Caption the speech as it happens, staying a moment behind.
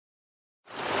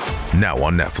Now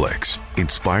on Netflix,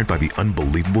 inspired by the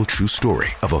unbelievable true story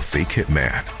of a fake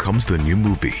hitman, comes the new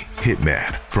movie,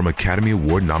 Hitman, from Academy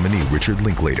Award nominee Richard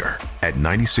Linklater. At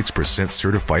 96%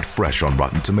 certified fresh on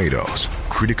Rotten Tomatoes,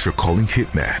 critics are calling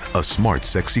Hitman a smart,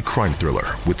 sexy crime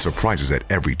thriller with surprises at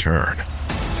every turn.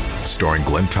 Starring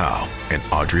Glenn Powell and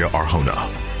Adria Arjona,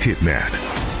 Hitman.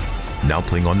 Now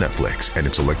playing on Netflix and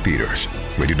in select theaters.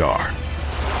 Rated R.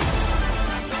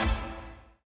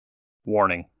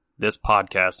 Warning. This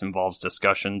podcast involves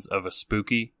discussions of a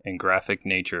spooky and graphic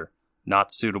nature,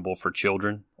 not suitable for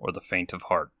children or the faint of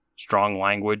heart. Strong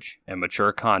language and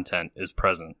mature content is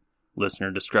present. Listener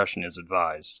discretion is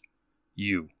advised.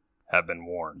 You have been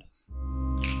warned.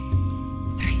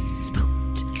 Three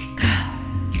spooked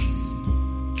girls.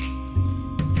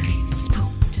 Three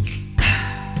spooked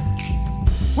girls.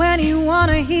 When you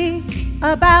want to hear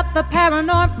about the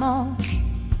paranormal,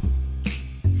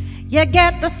 you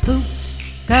get the spooked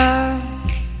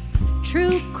girls.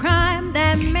 True crime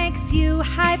that makes you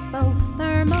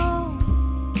hypothermal.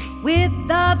 With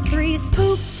the three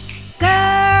spooked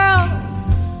girls.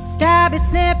 Stabby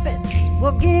Snippets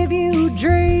will give you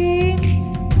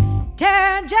dreams.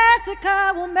 Tara and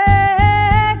Jessica will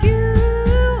make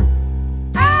you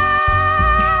eyes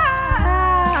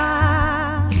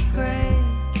gray.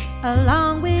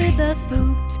 Along with the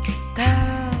spooked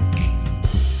girls.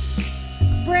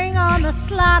 Bring on the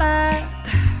slaughter.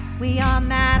 We on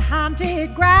that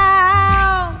haunted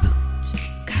ground.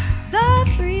 Spooked girls. The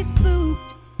three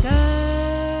spooked girls.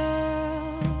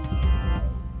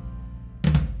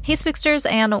 Hey Spooksters,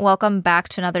 and welcome back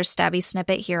to another Stabby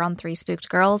Snippet here on Three Spooked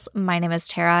Girls. My name is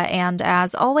Tara, and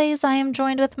as always, I am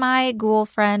joined with my ghoul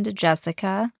friend,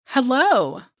 Jessica.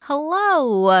 Hello.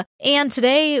 Hello. And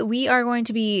today we are going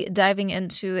to be diving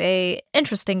into a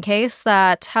interesting case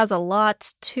that has a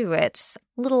lot to it.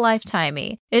 Little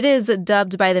lifetimey. It is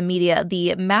dubbed by the media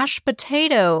the mashed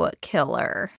potato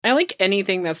killer. I like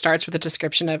anything that starts with a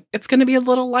description of it's going to be a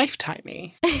little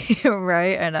lifetimey.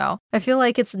 Right, I know. I feel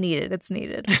like it's needed. It's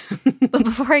needed. But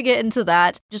before I get into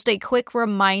that, just a quick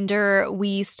reminder,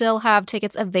 we still have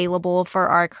tickets available for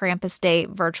our Krampus Day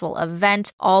virtual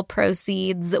event. All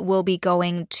proceeds will be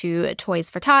going to Toys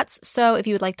for Tots. So if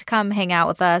you would like to come hang out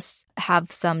with us,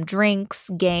 have some drinks,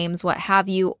 games, what have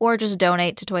you, or just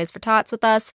donate to Toys for Tots with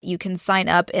us, you can sign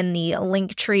up in the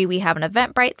link tree. We have an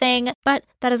Eventbrite thing, but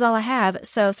that is all I have.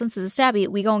 So since it's a Stabby,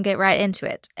 we gonna get right into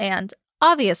it. And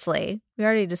obviously, we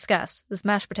already discussed this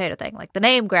mashed potato thing. Like, the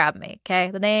name grabbed me,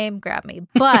 okay? The name grabbed me.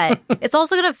 But it's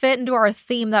also going to fit into our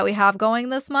theme that we have going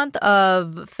this month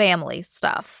of family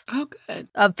stuff. Oh, good.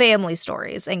 Of family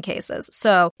stories and cases.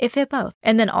 So it fit both.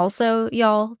 And then also,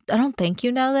 y'all, I don't think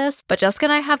you know this, but Jessica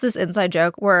and I have this inside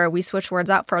joke where we switch words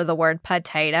out for the word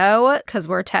potato because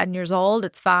we're 10 years old.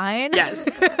 It's fine. Yes.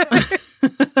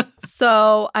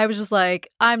 So I was just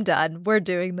like, I'm done. We're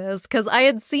doing this. Because I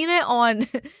had seen it on...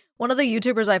 One of the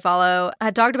YouTubers I follow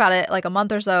had talked about it like a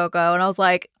month or so ago, and I was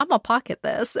like, I'm gonna pocket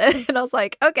this. And I was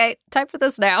like, okay, time for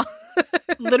this now.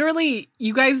 Literally,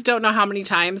 you guys don't know how many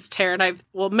times Tara and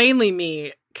well, mainly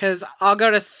me, because I'll go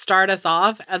to start us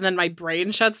off, and then my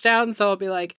brain shuts down, so I'll be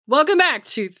like, welcome back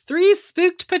to Three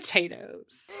Spooked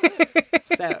Potatoes.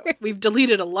 So we've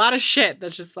deleted a lot of shit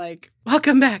that's just like,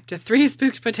 welcome back to Three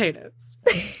Spooked Potatoes.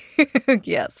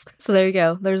 Yes. So there you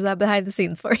go. There's that behind the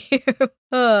scenes for you.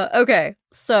 Okay.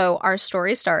 So our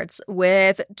story starts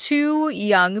with two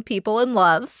young people in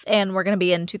love, and we're going to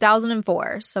be in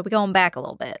 2004. So we're going back a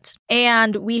little bit.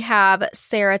 And we have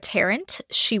Sarah Tarrant.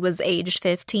 She was age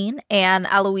 15, and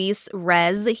Alois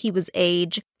Rez, he was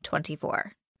age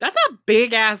 24. That's a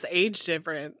big ass age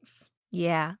difference.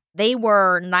 Yeah. They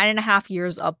were 9.5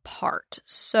 years apart.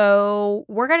 So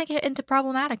we're going to get into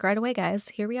problematic right away, guys.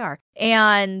 Here we are.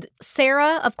 And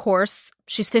Sarah, of course,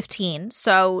 she's 15.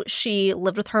 So she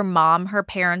lived with her mom. Her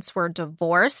parents were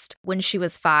divorced when she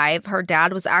was 5. Her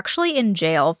dad was actually in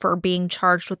jail for being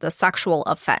charged with a sexual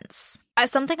offense.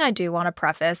 Something I do want to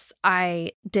preface,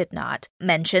 I did not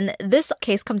mention, this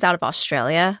case comes out of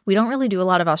Australia. We don't really do a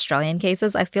lot of Australian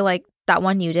cases. I feel like that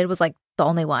one you did was like the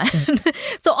only one.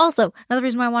 So also, another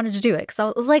reason why I wanted to do it, because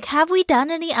I was like, have we done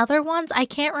any other ones? I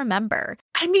can't remember.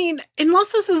 I mean,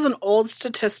 unless this is an old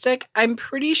statistic, I'm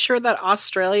pretty sure that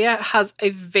Australia has a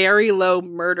very low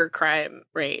murder crime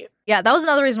rate. Yeah, that was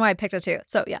another reason why I picked it too.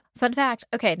 So yeah, fun fact.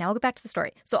 Okay, now we'll get back to the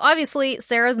story. So obviously,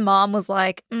 Sarah's mom was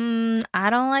like, I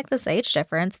don't like this age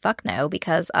difference. Fuck no,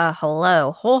 because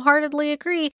hello, wholeheartedly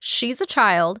agree. She's a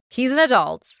child. He's an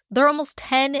adult. They're almost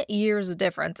 10 years of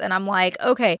difference. And I'm like,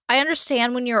 okay, I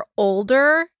understand when you're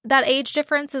older, that age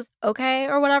difference is okay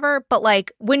or whatever. But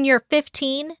like when you're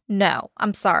 15, no,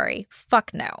 I'm sorry.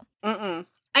 Fuck no. Mm-mm.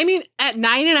 I mean, at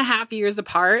 9.5 years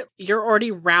apart, you're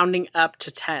already rounding up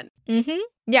to 10. Mm-hmm.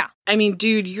 Yeah. I mean,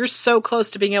 dude, you're so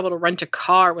close to being able to rent a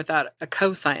car without a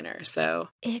cosigner, so.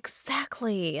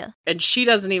 Exactly. And she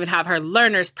doesn't even have her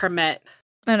learner's permit.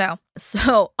 I know.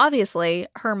 So obviously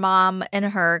her mom and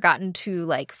her got into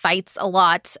like fights a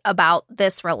lot about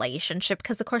this relationship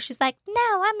because of course she's like,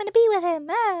 no, I'm going to be with him.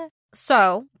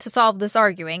 So to solve this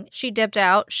arguing, she dipped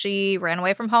out, she ran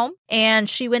away from home, and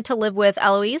she went to live with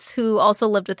Eloise, who also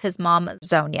lived with his mom,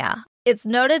 Zonia. It's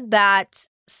noted that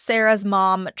Sarah's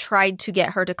mom tried to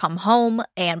get her to come home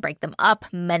and break them up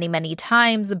many, many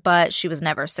times, but she was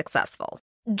never successful.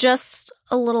 Just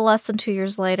a little less than 2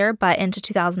 years later, but into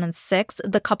 2006,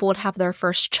 the couple would have their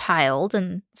first child.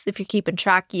 And if you're keeping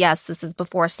track, yes, this is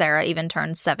before Sarah even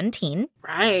turned 17.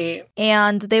 Right.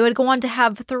 And they would go on to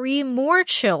have 3 more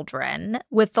children,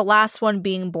 with the last one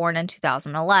being born in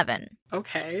 2011.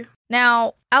 Okay.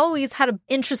 Now, Eloise had an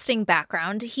interesting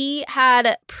background. He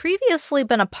had previously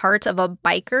been a part of a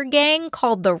biker gang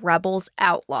called the Rebels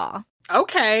Outlaw.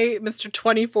 Okay, Mr.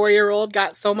 24-year-old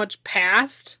got so much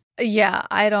past. Yeah,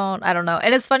 I don't know.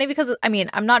 And it's funny because, I mean,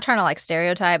 I'm not trying to like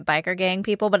stereotype biker gang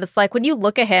people, but it's like when you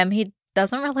look at him, he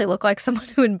doesn't really look like someone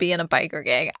who would be in a biker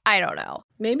gang. I don't know.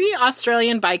 Maybe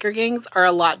Australian biker gangs are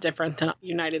a lot different than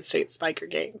United States biker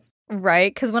gangs.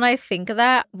 Right? Because when I think of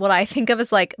that, what I think of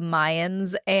is like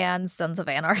Mayans and Sons of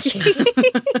Anarchy.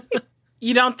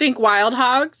 You don't think Wild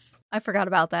Hogs? I forgot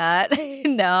about that.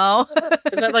 No.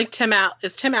 Is that like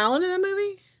is Tim Allen in that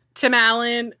movie? Tim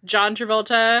Allen, John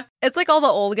Travolta. It's like all the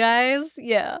old guys.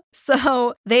 Yeah.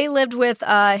 So they lived with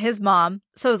his mom.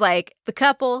 So it was like the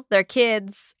couple, their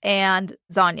kids, and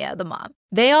Zonia, the mom.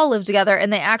 They all lived together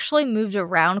and they actually moved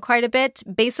around quite a bit,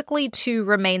 basically to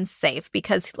remain safe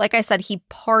because, like I said, he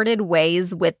parted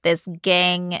ways with this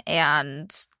gang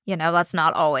and, you know, that's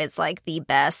not always like the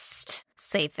best,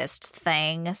 safest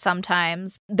thing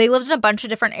sometimes. They lived in a bunch of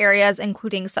different areas,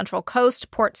 including Central Coast,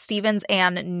 Port Stevens,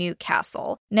 and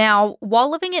Newcastle. Now,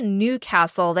 while living in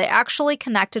Newcastle, they actually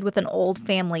connected with an old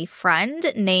family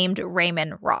friend named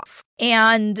Raymond Roth.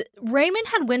 And Raymond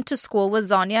had went to school with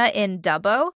Zonia in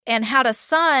Dubbo and had a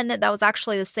son that was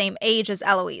actually the same age as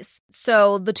Eloise.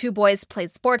 So the two boys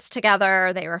played sports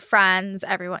together. They were friends.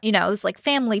 Everyone, you know, it was like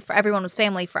family. Everyone was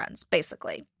family friends,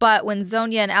 basically. But when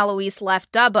Zonia and Eloise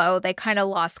left Dubbo, they kind of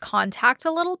lost contact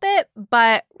a little bit.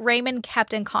 But Raymond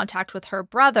kept in contact with her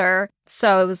brother.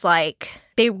 So it was like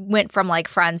they went from like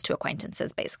friends to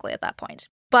acquaintances, basically, at that point.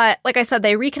 But like I said,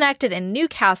 they reconnected in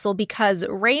Newcastle because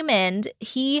Raymond,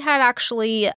 he had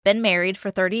actually been married for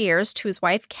 30 years to his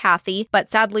wife, Kathy, but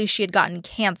sadly she had gotten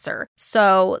cancer.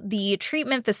 So the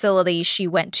treatment facility she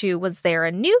went to was there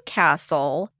in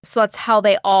Newcastle. So that's how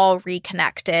they all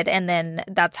reconnected. And then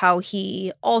that's how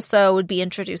he also would be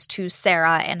introduced to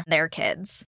Sarah and their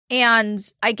kids. And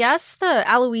I guess the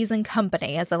Eloise and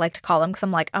Company, as I like to call them, because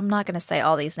I'm like, I'm not going to say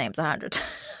all these names 100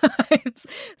 times.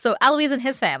 So Eloise and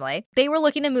his family, they were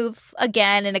looking to move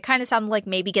again, and it kind of sounded like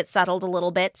maybe get settled a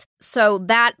little bit. So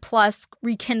that plus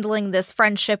rekindling this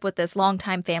friendship with this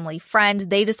longtime family friend,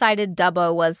 they decided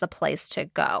Dubbo was the place to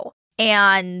go.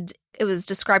 And it was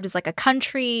described as like a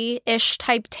country-ish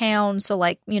type town, so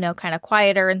like, you know, kind of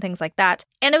quieter and things like that.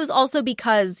 And it was also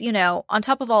because, you know, on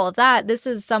top of all of that, this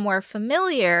is somewhere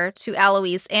familiar to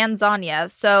Eloise and Zonia,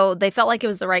 so they felt like it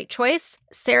was the right choice.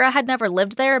 Sarah had never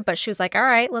lived there, but she was like, all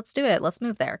right, let's do it. Let's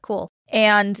move there. Cool.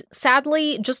 And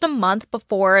sadly, just a month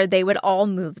before they would all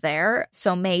move there,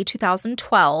 so May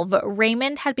 2012,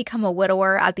 Raymond had become a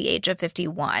widower at the age of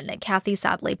 51. Kathy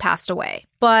sadly passed away.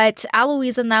 But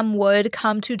Eloise and them would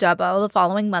come to Dubbo the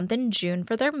following month in June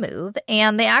for their move,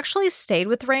 and they actually stayed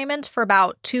with Raymond for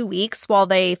about 2 weeks while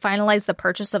they finalized the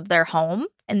purchase of their home,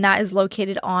 and that is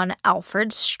located on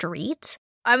Alfred Street.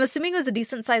 I'm assuming it was a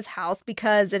decent-sized house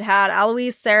because it had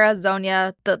Eloise, Sarah,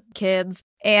 Zonia, the kids,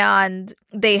 and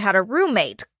they had a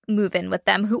roommate move in with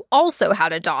them who also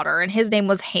had a daughter, and his name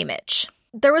was Hamish.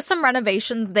 There was some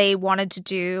renovations they wanted to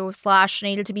do /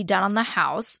 needed to be done on the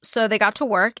house, so they got to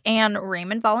work, and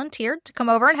Raymond volunteered to come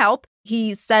over and help.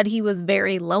 He said he was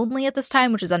very lonely at this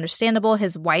time, which is understandable.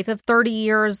 His wife of 30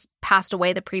 years passed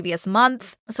away the previous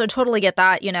month, so I totally get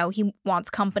that. You know, he wants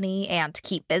company and to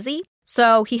keep busy.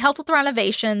 So he helped with the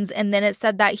renovations, and then it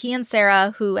said that he and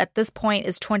Sarah, who at this point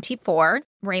is 24,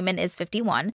 Raymond is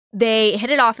 51, they hit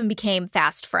it off and became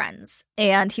fast friends.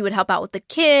 And he would help out with the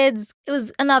kids. It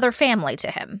was another family to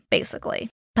him, basically.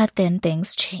 But then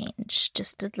things changed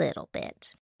just a little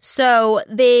bit. So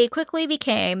they quickly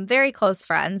became very close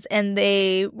friends, and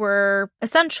they were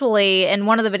essentially, in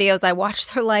one of the videos I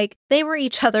watched, they were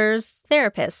each other's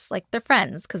therapists, like they're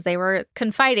friends, because they were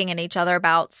confiding in each other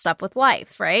about stuff with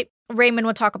life, right? Raymond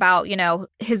would talk about,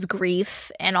 his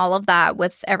grief and all of that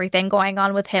with everything going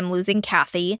on with him losing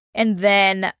Kathy. And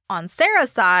then on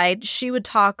Sarah's side, she would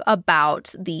talk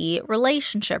about the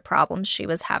relationship problems she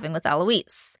was having with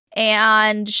Eloise.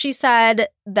 And she said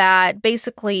that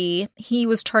basically he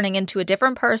was turning into a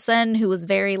different person who was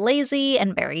very lazy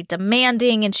and very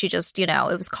demanding, and she just, it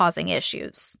was causing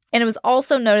issues. And it was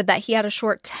also noted that he had a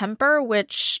short temper,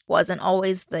 which wasn't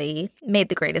always made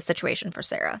the greatest situation for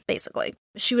Sarah, basically.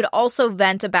 She would also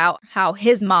vent about how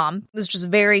his mom was just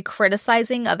very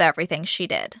criticizing of everything she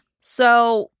did.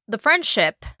 So the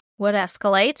friendship would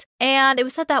escalate, and it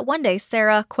was said that one day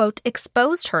Sarah, quote,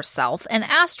 exposed herself and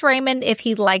asked Raymond if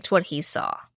he liked what he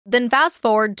saw. Then fast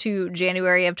forward to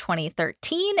January of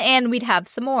 2013, and we'd have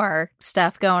some more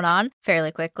stuff going on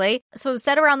fairly quickly. So it was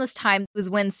said around this time was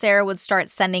when Sarah would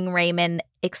start sending Raymond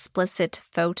explicit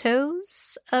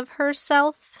photos of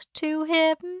herself to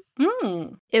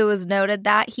him. It was noted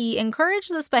that he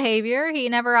encouraged this behavior. He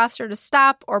never asked her to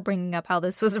stop or bringing up how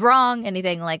this was wrong,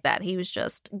 anything like that. He was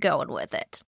just going with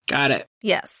it. Got it.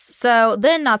 Yes. So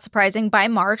then, not surprising, by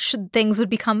March, things would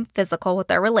become physical with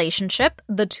their relationship.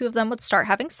 The two of them would start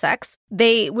having sex.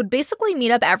 They would basically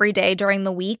meet up every day during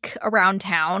the week around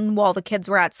town while the kids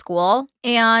were at school.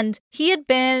 And he had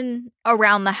been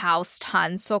around the house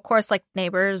tons. So, of course,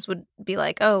 neighbors would be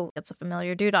like, oh, that's a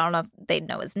familiar dude. I don't know if they'd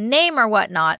know his name or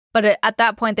whatnot. But at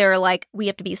that point, they were like, we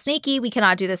have to be sneaky. We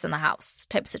cannot do this in the house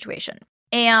type situation.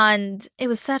 And it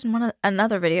was said in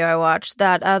another video I watched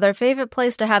that their favorite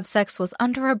place to have sex was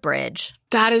under a bridge.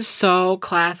 That is so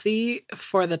classy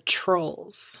for the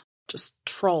trolls. Just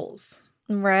trolls.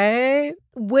 Right?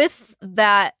 With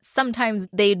that, sometimes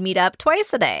they'd meet up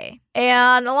twice a day.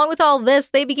 And along with all this,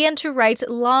 they began to write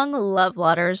long love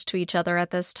letters to each other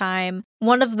at this time.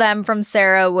 One of them from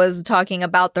Sarah was talking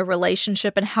about the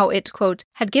relationship and how it, quote,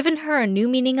 had given her a new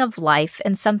meaning of life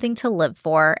and something to live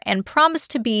for, and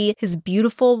promised to be his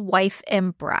beautiful wife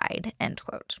and bride, end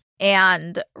quote.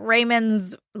 And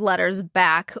Raymond's letters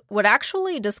back would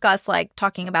actually discuss,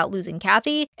 talking about losing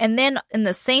Kathy, and then in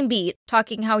the same beat,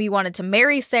 talking how he wanted to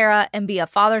marry Sarah and be a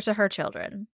father to her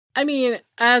children. I mean,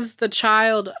 as the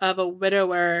child of a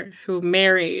widower who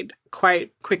married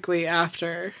quite quickly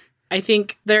after, I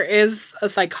think there is a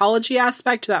psychology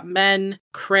aspect that men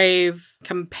crave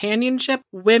companionship.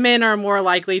 Women are more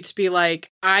likely to be like,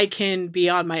 I can be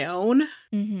on my own.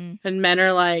 Mm-hmm. And men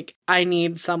are like, I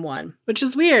need someone, which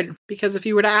is weird because if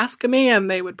you were to ask a man,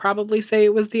 they would probably say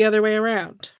it was the other way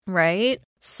around. Right.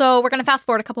 So we're going to fast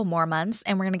forward a couple more months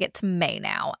and we're going to get to May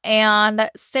now. And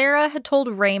Sarah had told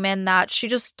Raymond that she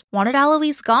just wanted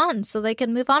Eloise gone so they could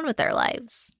move on with their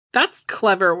lives. That's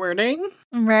clever wording.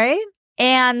 Right?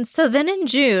 And so then in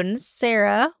June,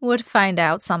 Sarah would find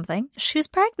out something. She was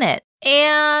pregnant.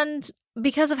 And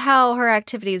because of how her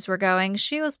activities were going,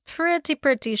 she was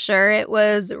pretty sure it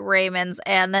was Raymond's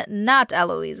and not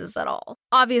Eloise's at all.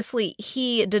 Obviously,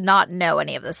 he did not know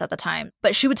any of this at the time,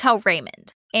 but she would tell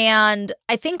Raymond. And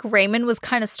I think Raymond was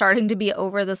kind of starting to be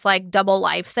over this double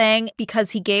life thing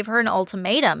because he gave her an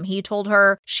ultimatum. He told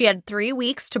her she had 3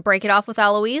 weeks to break it off with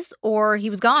Eloise or he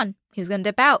was gone. He was going to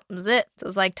dip out. That was it. So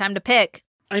it was time to pick.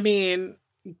 I mean,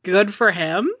 good for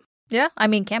him. Yeah.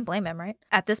 Can't blame him, right?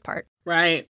 At this part.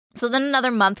 Right. So then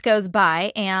another month goes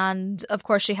by, and of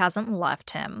course she hasn't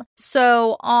left him.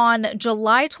 So on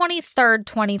July 23rd,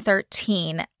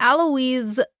 2013,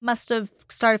 Eloise must have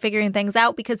started figuring things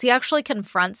out because he actually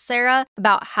confronts Sarah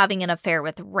about having an affair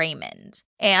with Raymond.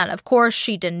 And of course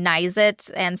she denies it,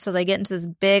 and so they get into this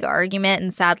big argument,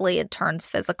 and sadly it turns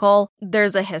physical.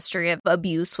 There's a history of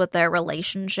abuse with their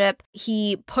relationship.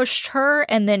 He pushed her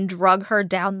and then drug her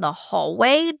down the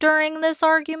hallway during this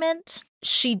argument.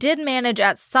 She did manage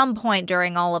at some point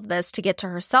during all of this to get to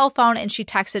her cell phone, and she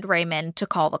texted Raymond to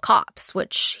call the cops,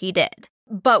 which he did.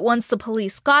 But once the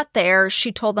police got there,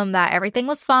 she told them that everything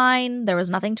was fine. There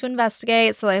was nothing to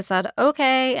investigate. So they said,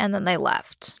 okay. And then they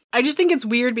left. I just think it's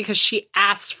weird because she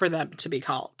asked for them to be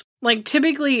called.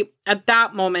 Typically at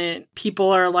that moment, people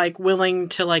are willing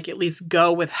to at least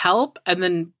go with help. And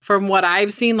then from what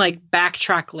I've seen,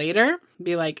 backtrack later,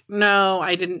 be like, no,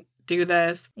 I didn't do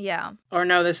this. Yeah. Or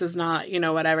no, this is not,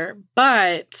 whatever.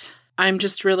 But I'm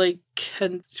just really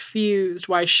confused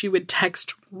why she would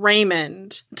text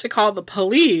Raymond to call the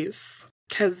police,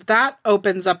 because that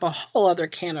opens up a whole other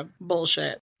can of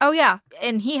bullshit. Oh, yeah.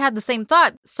 And he had the same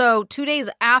thought. So 2 days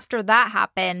after that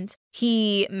happened,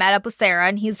 he met up with Sarah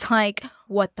and he's like,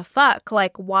 what the fuck?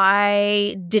 Like,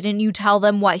 why didn't you tell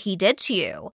them what he did to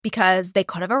you? Because they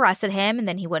could have arrested him and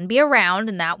then he wouldn't be around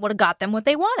and that would have got them what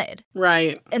they wanted.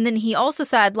 Right. And then he also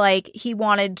said, like, he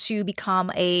wanted to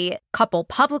become a couple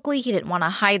publicly. He didn't want to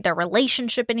hide their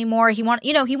relationship anymore. He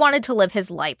wanted to live his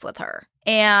life with her.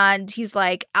 And he's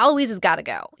like, Alois has got to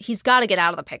go. He's got to get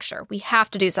out of the picture. We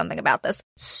have to do something about this.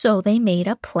 So they made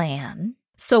a plan.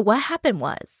 So what happened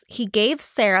was he gave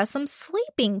Sarah some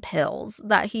sleeping pills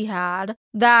that he had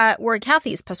that were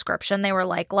Kathy's prescription. They were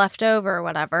like left over or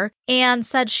whatever, and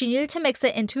said she needed to mix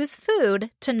it into his food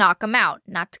to knock him out,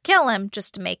 not to kill him,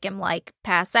 just to make him like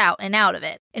pass out and out of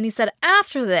it. And he said,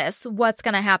 after this, what's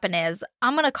going to happen is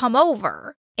I'm going to come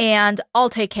over and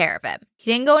I'll take care of him.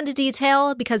 He didn't go into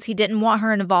detail because he didn't want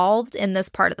her involved in this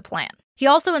part of the plan. He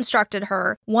also instructed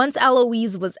her, once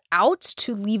Alois was out,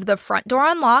 to leave the front door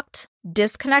unlocked,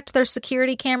 disconnect their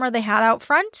security camera they had out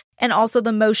front, and also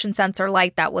the motion sensor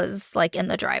light that was like in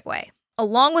the driveway.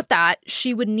 Along with that,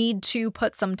 she would need to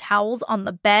put some towels on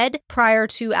the bed prior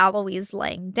to Alois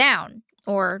laying down,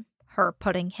 or her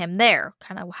putting him there,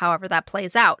 kind of however that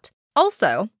plays out.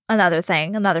 Also, another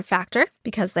factor,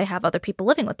 because they have other people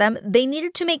living with them, they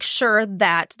needed to make sure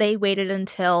that they waited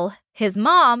until his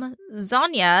mom,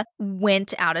 Zonia,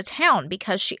 went out of town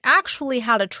because she actually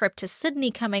had a trip to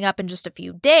Sydney coming up in just a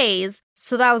few days,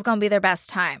 so that was going to be their best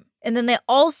time. And then they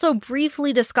also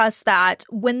briefly discussed that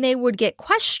when they would get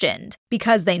questioned,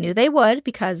 because they knew they would,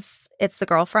 because it's the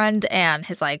girlfriend and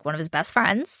his like one of his best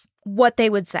friends, what they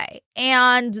would say.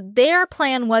 And their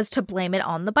plan was to blame it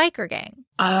on the biker gang.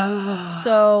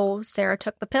 So Sarah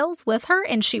took the pills with her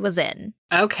and she was in.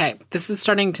 Okay, this is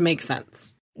starting to make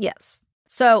sense. Yes.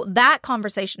 So that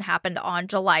conversation happened on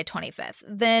July 25th.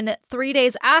 Then 3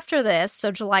 days after this,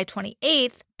 so July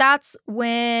 28th, that's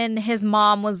when his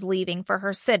mom was leaving for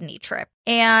her Sydney trip.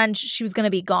 And she was going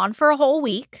to be gone for a whole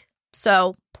week.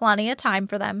 So plenty of time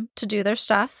for them to do their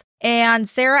stuff. And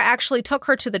Sarah actually took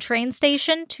her to the train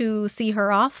station to see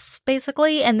her off,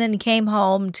 basically, and then came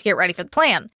home to get ready for the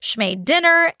plan. She made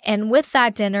dinner, and with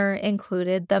that dinner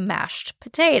included the mashed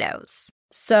potatoes.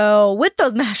 So with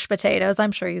those mashed potatoes,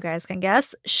 I'm sure you guys can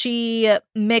guess, she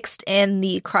mixed in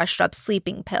the crushed up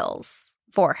sleeping pills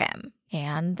for him,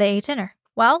 and they ate dinner.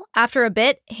 Well, after a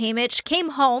bit, Hamish came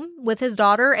home with his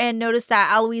daughter and noticed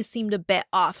that Alois seemed a bit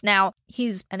off. Now,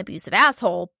 he's an abusive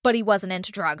asshole, but he wasn't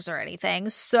into drugs or anything,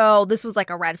 so this was like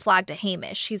a red flag to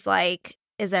Hamish. He's like,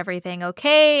 is everything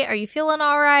okay? Are you feeling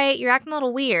all right? You're acting a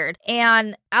little weird.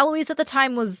 And Alois at the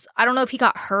time was, I don't know if he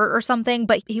got hurt or something,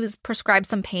 but he was prescribed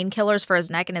some painkillers for his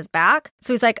neck and his back.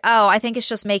 So he's like, oh, I think it's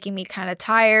just making me kind of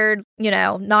tired,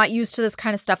 not used to this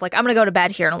kind of stuff. Like, I'm going to go to bed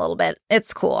here in a little bit.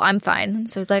 It's cool. I'm fine.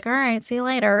 So he's like, all right, see you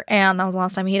later. And that was the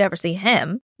last time he'd ever see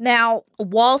him. Now,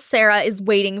 while Sarah is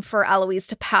waiting for Alois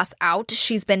to pass out,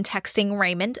 she's been texting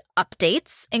Raymond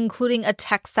updates, including a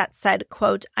text that said,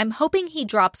 quote, I'm hoping he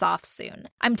drops off soon.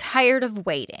 I'm tired of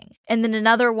waiting. And then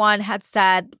another one had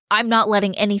said, I'm not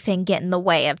letting anything get in the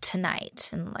way of tonight.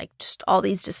 And like just all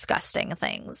these disgusting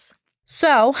things.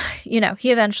 So, he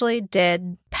eventually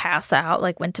did pass out,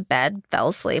 like went to bed, fell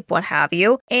asleep, what have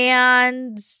you.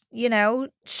 And,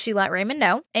 she let Raymond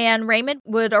know. And Raymond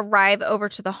would arrive over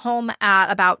to the home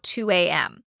at about 2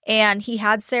 a.m. And he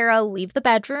had Sarah leave the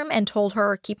bedroom and told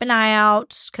her, keep an eye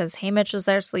out because Hamish is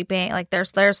there sleeping, like they're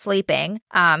sleeping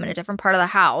in a different part of the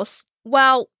house.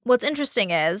 Well, what's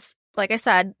interesting is, like I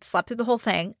said, slept through the whole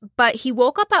thing, but he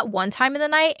woke up at one time in the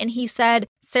night and he said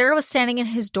Sarah was standing in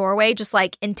his doorway just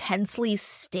like intensely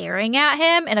staring at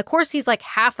him. And of course he's like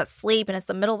half asleep and it's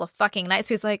the middle of the fucking night.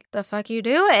 So he's like, the fuck you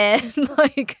doing?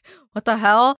 Like, what the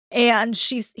hell? And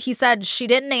he said she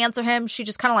didn't answer him. She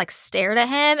just kind of like stared at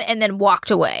him and then walked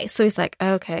away. So he's like,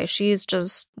 okay, she's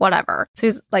just whatever. So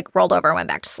he's like rolled over and went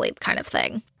back to sleep kind of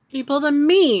thing. People to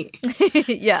me.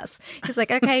 Yes. He's like,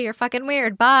 okay, you're fucking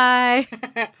weird. Bye.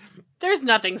 There's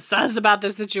nothing sus about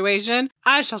this situation.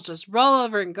 I shall just roll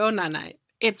over and go night-night.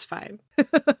 It's fine.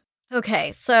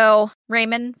 Okay, so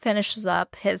Raymond finishes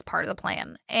up his part of the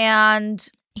plan. And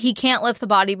he can't lift the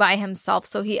body by himself,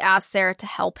 so he asks Sarah to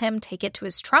help him take it to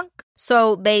his trunk.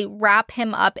 So they wrap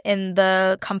him up in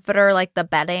the comforter, like the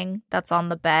bedding that's on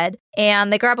the bed.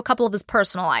 And they grab a couple of his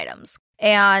personal items.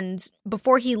 And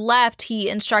before he left, he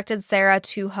instructed Sarah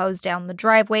to hose down the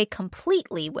driveway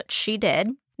completely, which she did.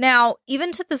 Now,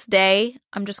 even to this day,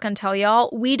 I'm just going to tell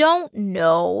y'all, we don't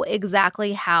know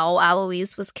exactly how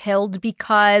Alois was killed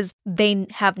because they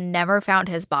have never found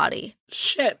his body.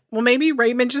 Shit. Well, maybe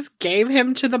Raymond just gave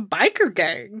him to the biker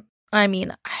gang. I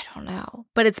mean, I don't know.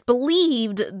 But it's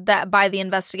believed that by the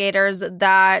investigators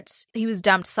that he was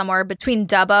dumped somewhere between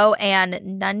Dubbo and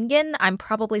Nungan. I'm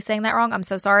probably saying that wrong. I'm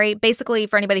so sorry. Basically,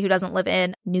 for anybody who doesn't live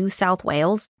in New South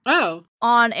Wales. Oh.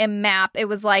 On a map, it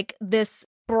was like this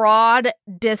broad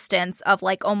distance of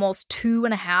like almost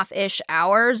 2.5-ish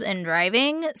hours in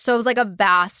driving. So it was like a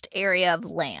vast area of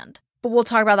land. But we'll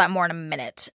talk about that more in a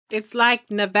minute. It's like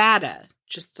Nevada.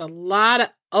 Just a lot of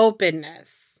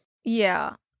openness.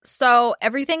 Yeah. So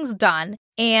everything's done,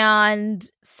 and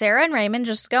Sarah and Raymond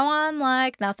just go on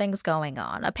like nothing's going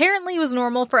on. Apparently, it was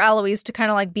normal for Eloise to kind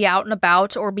of like be out and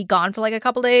about or be gone for like a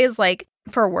couple days, like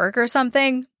for work or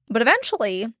something. But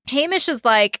eventually, Hamish is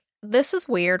like, this is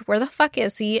weird. Where the fuck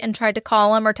is he? And tried to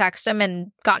call him or text him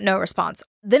and got no response.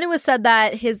 Then it was said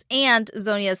that his aunt,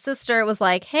 Zonia's sister, was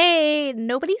like, hey,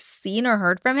 nobody's seen or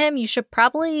heard from him. You should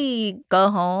probably go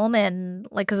home and,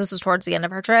 like, because this was towards the end of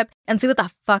her trip, and see what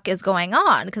the fuck is going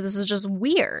on, because this is just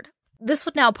weird. This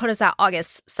would now put us at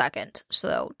August 2nd,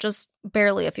 so just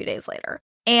barely a few days later.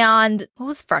 And what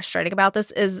was frustrating about this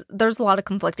is there's a lot of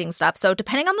conflicting stuff. So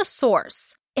depending on the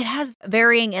source, it has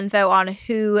varying info on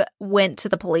who went to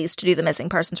the police to do the missing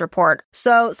persons report.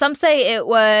 So some say it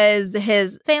was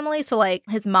his family, so like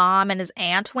his mom and his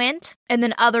aunt went. And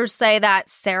then others say that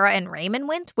Sarah and Raymond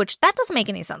went, which that doesn't make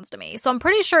any sense to me. So I'm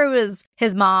pretty sure it was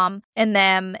his mom and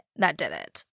them that did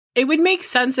it. It would make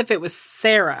sense if it was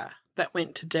Sarah that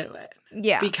went to do it.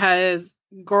 Yeah. Because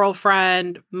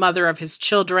girlfriend, mother of his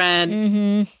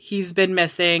children, he's been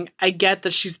missing. I get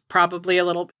that she's probably a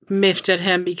little miffed at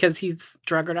him because he's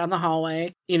drug her down the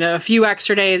hallway. You know, a few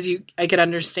extra days I could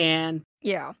understand.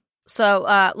 Yeah.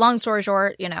 So long story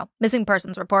short, missing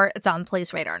persons report, it's on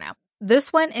police radar now.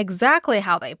 This went exactly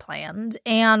how they planned,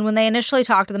 and when they initially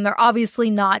talked to them, they're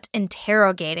obviously not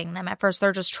interrogating them at first.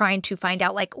 They're just trying to find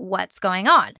out, like, what's going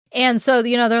on. And so,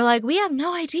 they're like, we have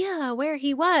no idea where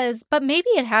he was, but maybe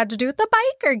it had to do with the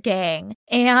biker gang.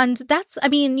 And that's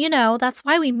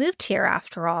why we moved here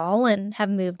after all, and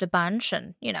have moved a bunch,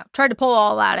 and, tried to pull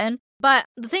all that in. But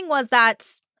the thing was that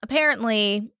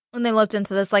apparently, when they looked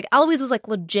into this, like, Eloise was, like,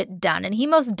 legit done. And he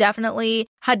most definitely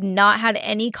had not had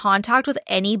any contact with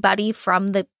anybody from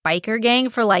the biker gang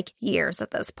for, like, years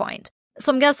at this point.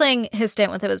 So I'm guessing his stint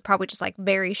with it was probably just, like,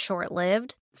 very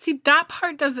short-lived. See, that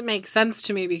part doesn't make sense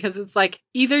to me because it's, like,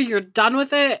 either you're done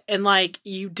with it and, like,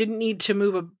 you didn't need to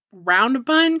move around a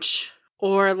bunch,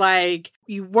 or, like,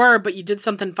 you were, but you did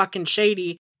something fucking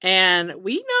shady. And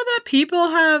we know that people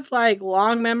have, like,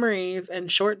 long memories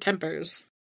and short tempers.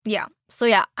 Yeah. So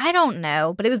yeah, I don't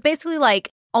know, but it was basically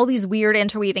like all these weird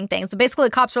interweaving things. So basically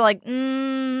the cops were like, I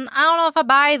don't know if I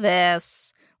buy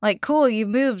this. Like, cool, you've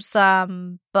moved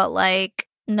some, but like,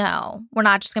 no, we're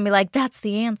not just going to be like, that's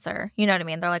the answer. You know what I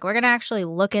mean? They're like, we're going to actually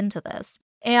look into this.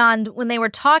 And when they were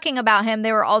talking about him,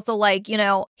 they were also like,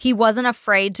 he wasn't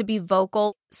afraid to be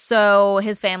vocal. So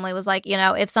his family was like,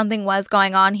 if something was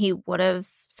going on, he would have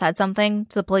said something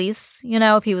to the police,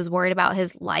 if he was worried about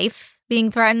his life being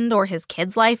threatened or his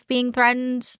kid's life being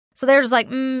threatened. So they're just like,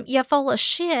 you're full of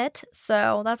shit.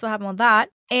 So that's what happened with that.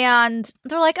 And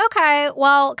they're like, okay,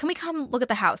 well, can we come look at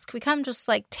the house? Can we come just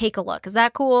like take a look? Is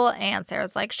that cool? And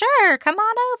Sarah's like, sure, come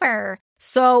on over.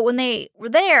 So when they were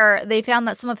there, they found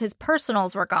that some of his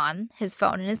personals were gone, his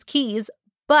phone and his keys,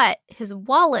 but his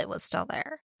wallet was still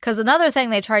there. Because another thing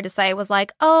they tried to say was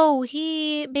like, oh,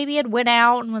 he maybe had went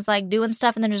out and was like doing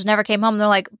stuff and then just never came home. And they're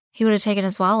like, he would have taken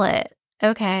his wallet.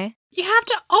 Okay. You have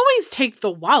to always take the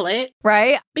wallet.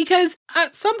 Right. Because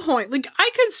at some point, like,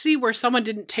 I could see where someone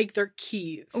didn't take their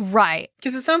keys. Right.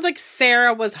 Because it sounds like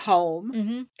Sarah was home.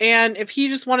 Mm-hmm. And if he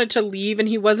just wanted to leave and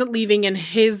he wasn't leaving in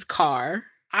his car,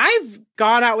 I've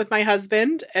gone out with my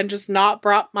husband and just not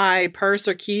brought my purse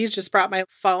or keys, just brought my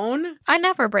phone. I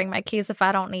never bring my keys if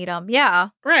I don't need them.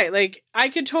 Yeah. Right. Like, I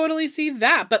could totally see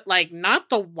that. But, like, not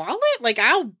the wallet? Like,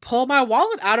 I'll pull my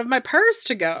wallet out of my purse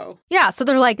to go. Yeah. So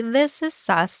they're like, this is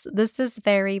sus. This is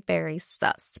very, very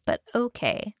sus. But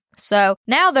okay. So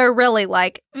now they're really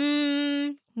like,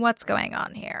 what's going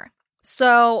on here?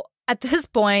 So at this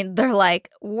point, they're like,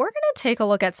 we're going to take a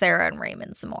look at Sarah and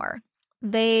Raymond some more.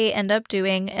 They end up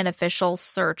doing an official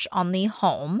search on the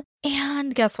home.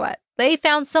 And guess what? They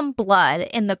found some blood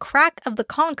in the crack of the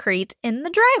concrete in the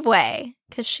driveway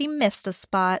because she missed a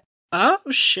spot. Oh,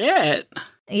 shit.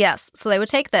 Yes. So they would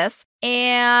take this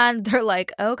and they're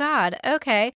like, oh, God.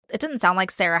 Okay. It didn't sound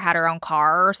like Sarah had her own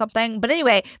car or something. But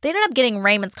anyway, they ended up getting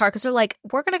Raymond's car because they're like,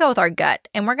 we're going to go with our gut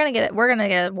and we're going to get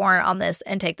a warrant on this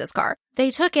and take this car.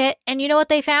 They took it. And you know what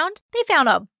they found? They found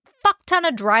a fuck ton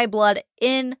of dry blood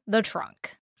in the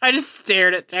trunk. I just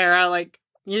stared at Tara like,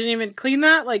 You didn't even clean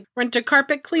that? Like, rent a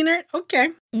carpet cleaner? Okay.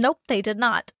 Nope, they did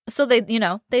not. So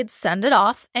they'd send it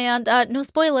off, and no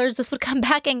spoilers, this would come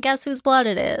back, and guess whose blood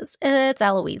it is? It's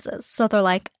Eloise's. So they're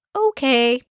like,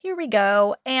 okay, here we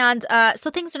go. And so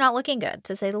things are not looking good,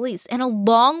 to say the least. And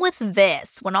along with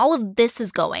this, when all of this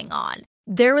is going on,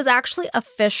 there was actually a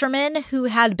fisherman who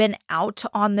had been out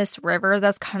on this river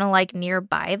that's kind of like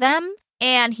nearby them,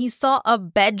 and he saw a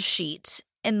bed sheet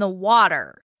in the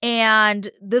water.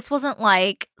 And this wasn't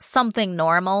like something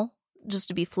normal just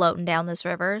to be floating down this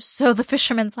river. So the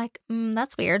fisherman's like,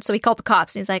 that's weird. So he called the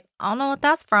cops, and he's like, I don't know what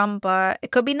that's from, but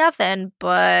it could be nothing,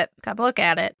 but gotta look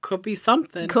at it. Could be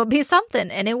something. Could be something.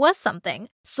 And it was something.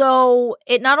 So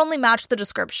it not only matched the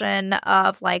description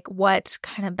of like what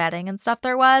kind of bedding and stuff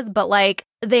there was, but like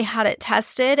they had it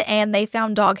tested and they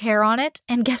found dog hair on it.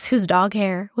 And guess whose dog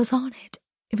hair was on it?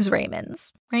 It was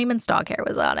Raymond's. Raymond's dog hair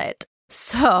was on it.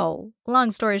 So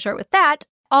long story short with that,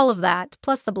 all of that,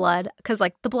 plus the blood, because,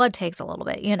 like, the blood takes a little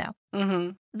bit, you know.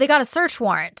 Mm-hmm. They got a search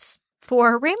warrant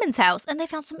for Raymond's house, and they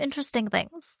found some interesting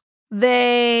things.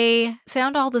 They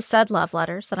found all the said love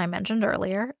letters that I mentioned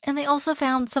earlier, and they also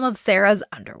found some of Sarah's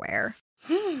underwear.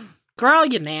 Girl,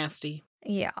 you nasty.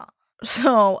 Yeah.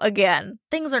 So, again,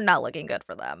 things are not looking good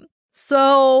for them.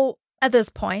 So, at this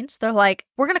point, they're like,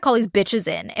 we're going to call these bitches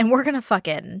in, and we're going to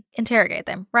fucking interrogate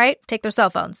them, right? Take their cell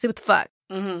phones, see what the fuck.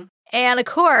 Mm-hmm. And of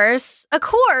course,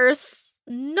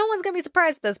 no one's going to be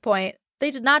surprised at this point.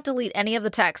 They did not delete any of the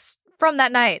texts from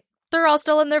that night. They're all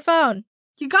still in their phone.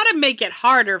 You got to make it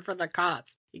harder for the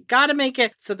cops. You got to make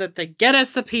it so that they get a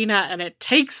subpoena and it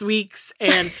takes weeks.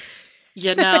 And,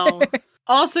 you know,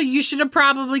 also you should have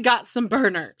probably got some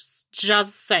burners.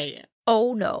 Just saying.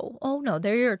 Oh no,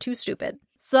 they're too stupid.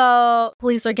 So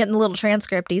police are getting the little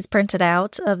transcripties printed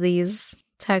out of these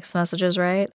text messages,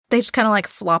 right? They just kind of like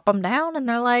flop them down and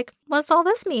they're like, what's all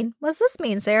this mean? What's this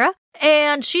mean, Sarah?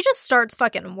 And she just starts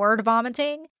fucking word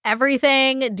vomiting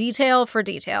everything detail for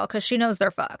detail because she knows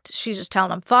they're fucked. She's just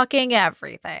telling them fucking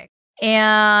everything.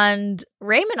 And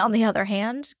Raymond, on the other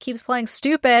hand, keeps playing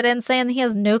stupid and saying that he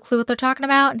has no clue what they're talking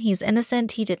about and he's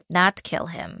innocent. He did not kill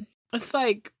him. It's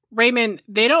like, Raymond,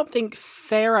 they don't think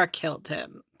Sarah killed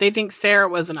him. They think Sarah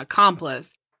was an accomplice.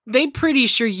 They pretty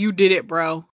sure you did it,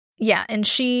 bro. Yeah, and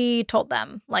she told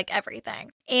them, like,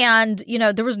 everything. And, you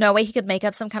know, there was no way he could make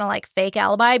up some kind of, like, fake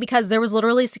alibi because there was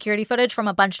literally security footage from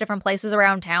a bunch of different places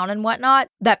around town and whatnot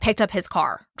that picked up his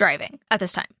car driving at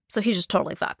this time. So he's just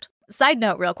totally fucked. Side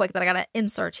note real quick that I gotta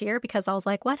insert here because I was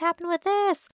like, what happened with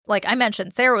this? Like I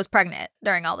mentioned, Sarah was pregnant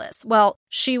during all this. Well,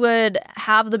 she would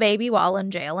have the baby while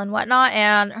in jail and whatnot,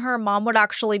 and her mom would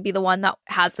actually be the one that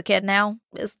has the kid now,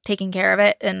 is taking care of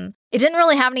it. And it didn't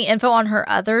really have any info on her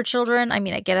other children. I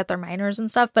mean, I get it, they're minors and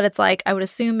stuff, but it's like, I would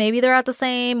assume maybe they're at the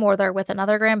same or they're with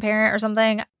another grandparent or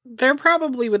something. They're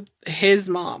probably with his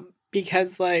mom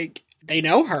because, like, they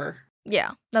know her.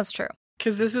 Yeah, that's true.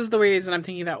 Because this is the reason I'm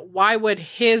thinking that why would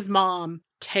his mom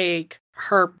take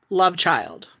her love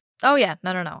child? Oh, yeah.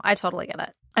 No. I totally get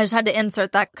it. I just had to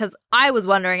insert that because I was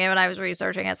wondering it when I was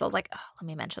researching it. So I was like, oh, let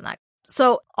me mention that.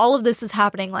 So all of this is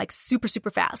happening like super, super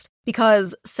fast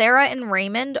because Sarah and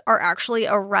Raymond are actually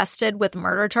arrested with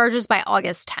murder charges by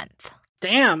August 10th.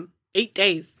 Damn. 8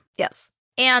 days. Yes.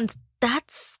 And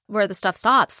that's where the stuff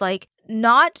stops. Like,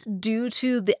 not due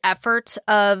to the effort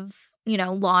of, you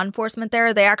know, law enforcement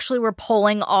there. They actually were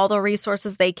pulling all the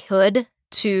resources they could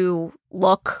to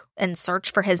look and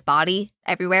search for his body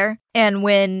everywhere.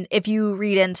 And if you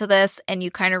read into this and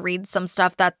you kind of read some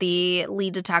stuff that the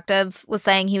lead detective was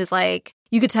saying, he was like,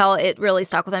 you could tell it really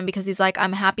stuck with him because he's like,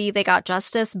 I'm happy they got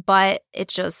justice, but it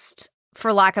just,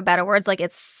 for lack of better words, like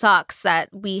it sucks that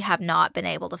we have not been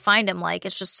able to find him. Like,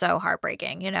 it's just so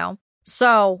heartbreaking, you know?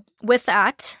 So with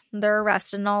that, they're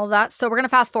arrested and all of that. So we're going to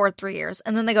fast forward 3 years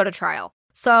and then they go to trial.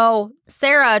 So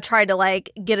Sarah tried to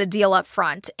like get a deal up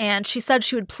front and she said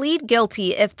she would plead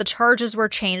guilty if the charges were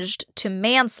changed to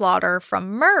manslaughter from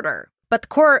murder. But the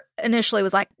court initially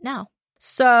was like, no.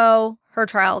 So her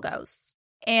trial goes.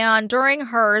 And during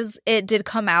hers, it did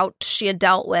come out she had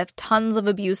dealt with tons of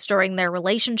abuse during their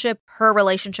relationship, her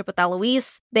relationship with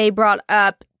Eloise. They brought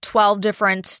up 12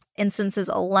 different instances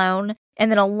alone. And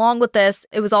then along with this,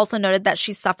 it was also noted that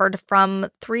she suffered from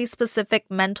 3 specific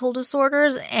mental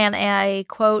disorders and a,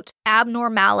 quote,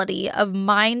 abnormality of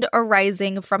mind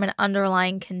arising from an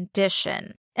underlying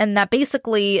condition. And that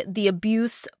basically the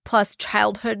abuse plus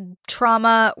childhood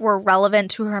trauma were relevant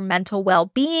to her mental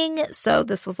well-being. So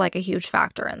this was like a huge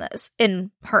factor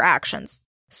in her actions.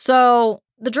 So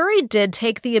the jury did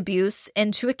take the abuse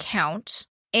into account.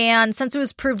 And since it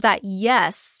was proved that,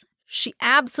 yes, she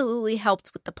absolutely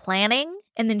helped with the planning,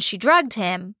 and then she drugged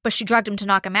him, but she drugged him to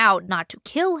knock him out, not to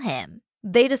kill him.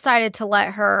 they decided to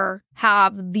let her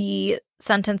have the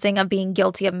sentencing of being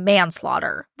guilty of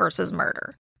manslaughter versus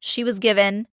murder. She was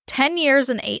given 10 years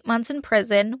and 8 months in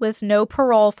prison with no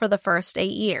parole for the first 8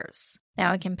 years.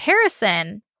 Now, in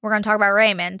comparison, we're going to talk about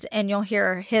Raymond, and you'll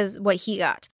hear what he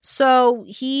got. So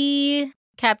he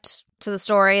kept to the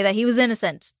story that he was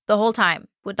innocent the whole time,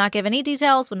 would not give any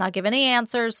details, would not give any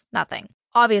answers, nothing.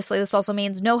 Obviously, this also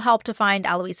means no help to find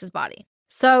Aloise's body.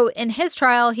 So in his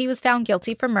trial, he was found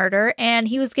guilty for murder, and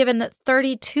he was given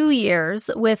 32 years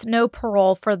with no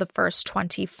parole for the first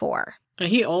 24.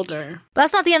 He older. But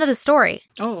that's not the end of the story.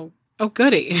 Oh,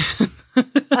 goody.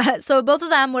 So both of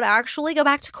them would actually go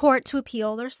back to court to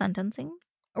appeal their sentencing.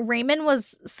 Raymond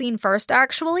was seen first,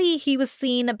 actually. He was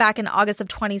seen back in August of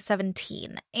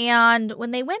 2017. And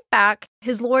when they went back,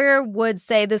 his lawyer would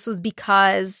say this was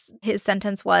because his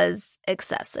sentence was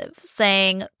excessive,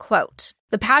 saying, quote,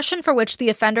 "The passion for which the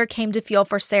offender came to feel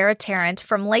for Sarah Tarrant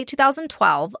from late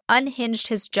 2012 unhinged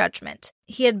his judgment.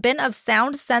 He had been of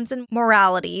sound sense and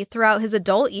morality throughout his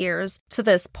adult years to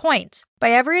this point.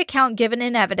 By every account given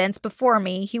in evidence before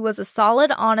me, he was a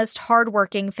solid, honest,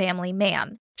 hard-working family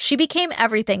man. She became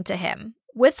everything to him.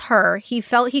 With her, he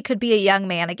felt he could be a young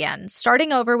man again,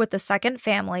 starting over with the second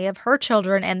family of her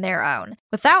children and their own.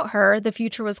 Without her, the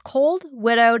future was cold,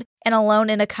 widowed, and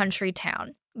alone in a country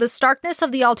town. The starkness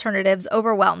of the alternatives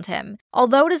overwhelmed him.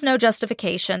 Although it is no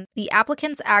justification, the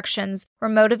applicant's actions were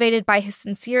motivated by his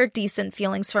sincere, decent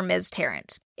feelings for Ms.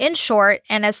 Tarrant. In short,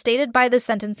 and as stated by the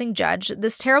sentencing judge,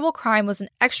 this terrible crime was an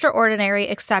extraordinary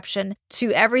exception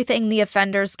to everything the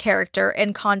offender's character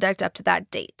and conduct up to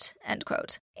that date." End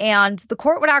quote. And the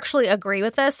court would actually agree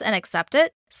with this and accept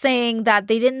it, saying that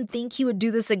they didn't think he would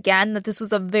do this again, that this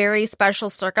was a very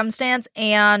special circumstance,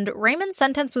 and Raymond's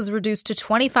sentence was reduced to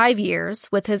 25 years,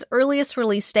 with his earliest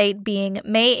release date being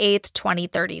May 8th,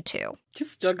 2032.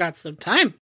 He's still got some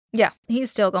time. Yeah,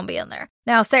 he's still going to be in there.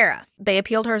 Now, Sarah, they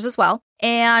appealed hers as well,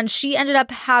 and she ended up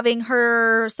having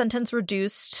her sentence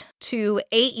reduced to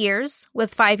 8 years,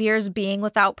 with 5 years being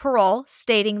without parole,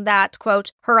 stating that,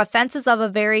 quote, "Her offense is of a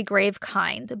very grave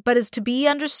kind, but is to be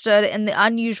understood in the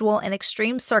unusual and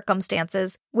extreme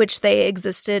circumstances which they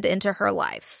existed into her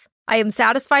life. I am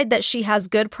satisfied that she has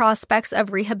good prospects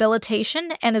of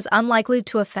rehabilitation and is unlikely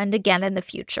to offend again in the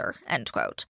future," end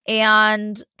quote.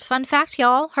 And fun fact,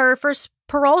 y'all, her first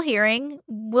parole hearing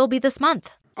will be this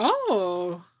month.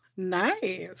 Oh,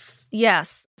 nice.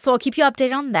 Yes. So I'll keep you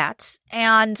updated on that.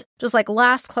 And just like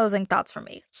last closing thoughts for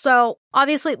me. So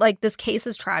obviously, like, this case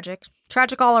is tragic.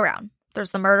 Tragic all around.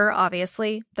 There's the murder,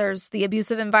 obviously. There's the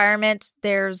abusive environment.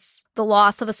 There's the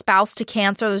loss of a spouse to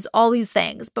cancer. There's all these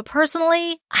things. But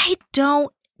personally, I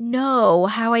don't know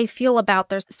how I feel about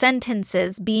their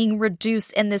sentences being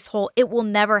reduced in this whole "it will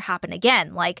never happen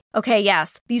again." Like, okay,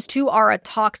 yes, these two are a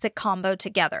toxic combo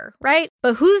together, right?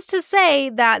 But who's to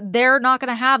say that they're not going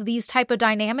to have these type of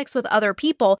dynamics with other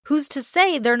people? Who's to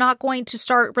say they're not going to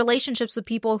start relationships with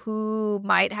people who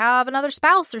might have another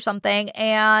spouse or something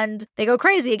and they go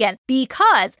crazy again?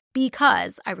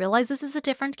 Because I realize this is a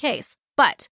different case,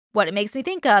 but what it makes me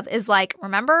think of is, like,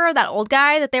 remember that old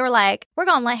guy that they were like, we're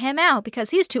going to let him out because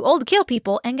he's too old to kill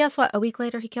people. And guess what? A week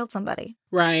later, he killed somebody.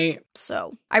 Right.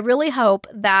 So I really hope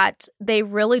that they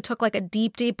really took like a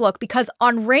deep, deep look, because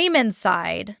on Raymond's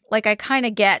side, like, I kind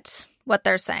of get what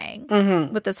they're saying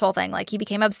with this whole thing. Like, he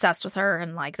became obsessed with her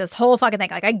and like this whole fucking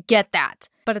thing. Like, I get that.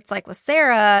 But it's like with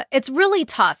Sarah, it's really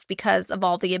tough because of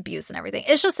all the abuse and everything.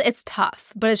 It's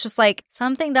tough. But it's just like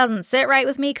something doesn't sit right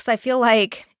with me because I feel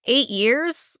like 8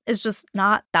 years is just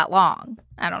not that long.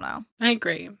 I don't know. I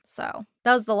agree. So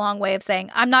that was the long way of saying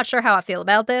I'm not sure how I feel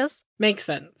about this. Makes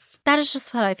sense. That is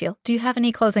just what I feel. Do you have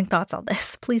any closing thoughts on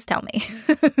this? Please tell me.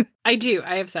 I do.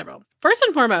 I have several. First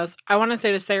and foremost, I want to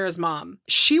say to Sarah's mom,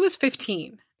 she was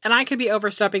 15, and I could be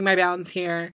overstepping my bounds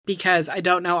here because I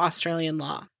don't know Australian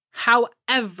law.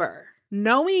 However,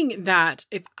 knowing that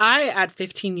if I, at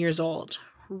 15 years old,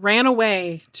 ran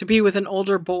away to be with an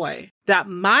older boy, that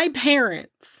my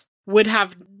parents would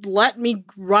have let me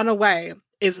run away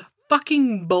is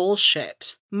fucking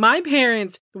bullshit. My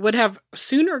parents would have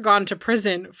sooner gone to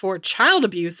prison for child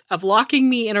abuse of locking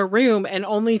me in a room and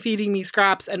only feeding me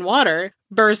scraps and water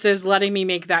versus letting me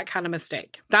make that kind of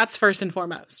mistake. That's first and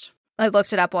foremost. I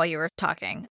looked it up while you were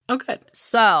talking. Oh, good.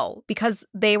 So, because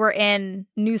they were in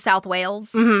New South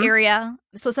Wales area,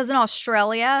 so it says in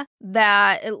Australia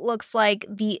that it looks like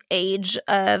the age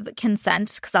of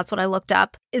consent, because that's what I looked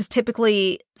up, is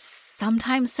typically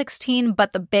sometimes 16,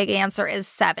 but the big answer is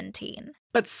 17.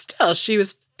 But still, she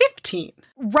was 15.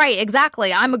 Right,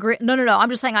 exactly. I'm agree. No. I'm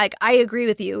just saying, like, I agree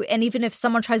with you. And even if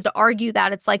someone tries to argue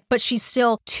that, it's like, but she's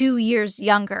still 2 years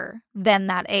younger than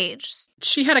that age.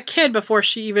 She had a kid before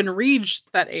she even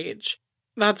reached that age.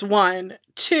 That's one.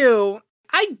 Two,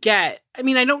 I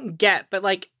don't get, but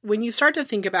like when you start to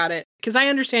think about it, because I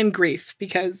understand grief,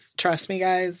 because trust me,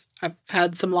 guys, I've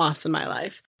had some loss in my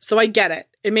life. So I get it.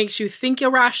 It makes you think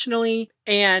irrationally.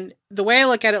 And the way I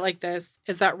look at it like this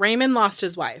is that Raymond lost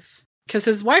his wife because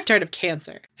his wife died of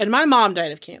cancer and my mom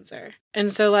died of cancer.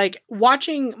 And so like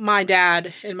watching my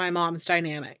dad and my mom's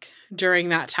dynamic during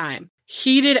that time,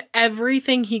 he did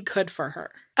everything he could for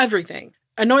her. Everything.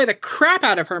 Annoy the crap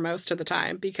out of her most of the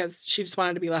time because she just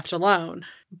wanted to be left alone.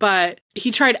 But he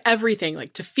tried everything,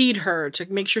 like to feed her,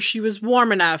 to make sure she was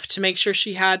warm enough, to make sure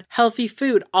she had healthy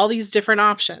food, all these different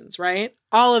options, right?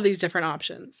 All of these different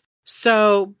options.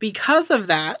 So because of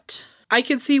that, I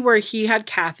could see where he had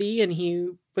Kathy and he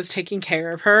was taking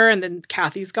care of her and then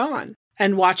Kathy's gone.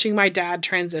 And watching my dad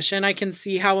transition, I can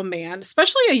see how a man,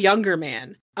 especially a younger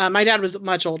man, my dad was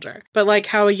much older, but like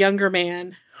how a younger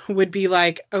man would be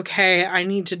like, okay, I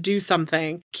need to do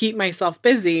something, keep myself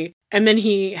busy. And then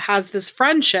he has this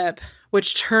friendship,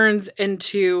 which turns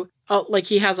into like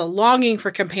he has a longing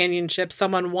for companionship.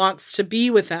 Someone wants to be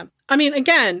with him. I mean,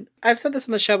 again, I've said this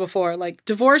on the show before, like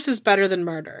divorce is better than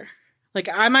murder. Like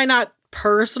I might not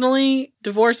personally,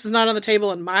 divorce is not on the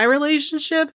table in my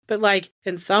relationship, but like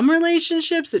in some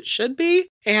relationships it should be.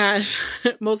 And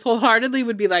most wholeheartedly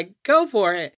would be like, go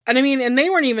for it. And I mean, and they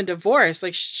weren't even divorced.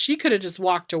 Like she could have just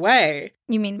walked away.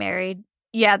 You mean married?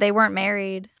 Yeah, they weren't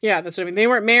married. Yeah, that's what I mean. They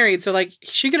weren't married. So like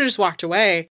she could have just walked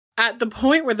away at the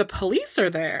point where the police are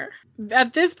there.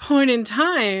 At this point in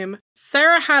time,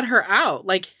 Sarah had her out.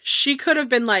 Like she could have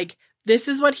been like, this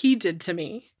is what he did to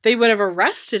me. They would have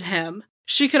arrested him.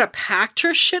 She could have packed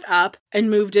her shit up and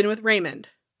moved in with Raymond.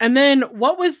 And then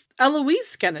what was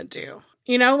Eloise gonna do?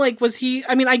 You know, like was he,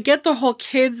 I mean, I get the whole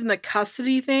kids and the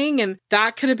custody thing and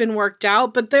that could have been worked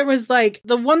out. But there was like,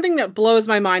 the one thing that blows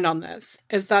my mind on this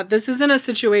is that this isn't a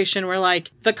situation where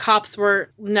like the cops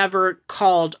were never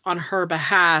called on her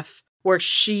behalf where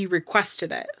she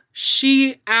requested it.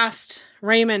 She asked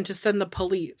Raymond to send the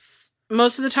police.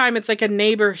 Most of the time, it's like a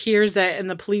neighbor hears it and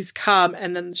the police come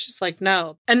and then she's like,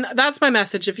 no. And that's my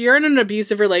message. If you're in an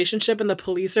abusive relationship and the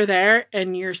police are there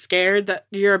and you're scared that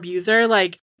your abuser,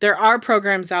 like there are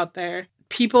programs out there.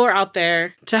 People are out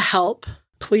there to help.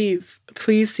 Please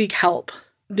seek help.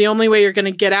 The only way you're going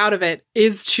to get out of it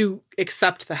is to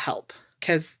accept the help.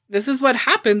 Because this is what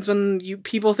happens when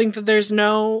people think that there's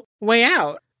no way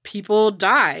out. People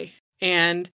die.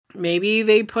 And maybe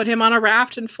they put him on a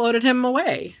raft and floated him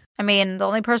away. I mean, the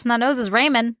only person that knows is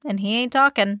Raymond, and he ain't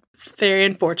talking. It's very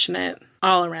unfortunate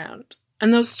all around.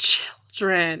 And those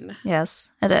children.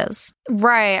 Yes, it is.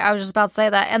 Right, I was just about to say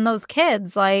that. And those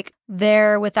kids, like,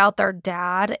 they're without their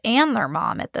dad and their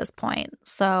mom at this point.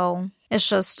 So it's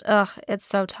just, it's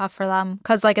so tough for them.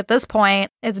 Because, like, at this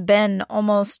point, it's been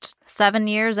almost 7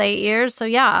 years, 8 years. So,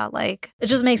 yeah, like, it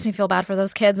just makes me feel bad for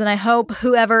those kids. And I hope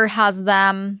whoever has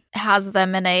them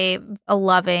in a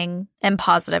loving and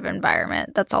positive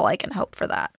environment. That's all I can hope for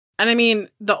that. And I mean,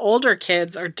 the older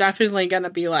kids are definitely going to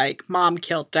be like, Mom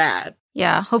killed Dad.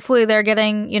 Yeah, hopefully they're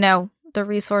getting, the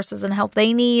resources and help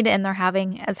they need, and they're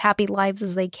having as happy lives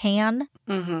as they can.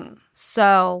 Mm-hmm.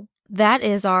 So that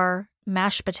is our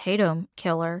mashed potato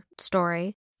killer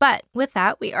story. But with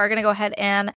that, we are going to go ahead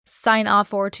and sign off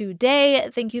for today.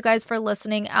 Thank you guys for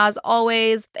listening as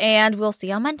always, and we'll see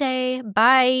you on Monday.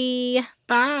 Bye.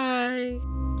 Bye.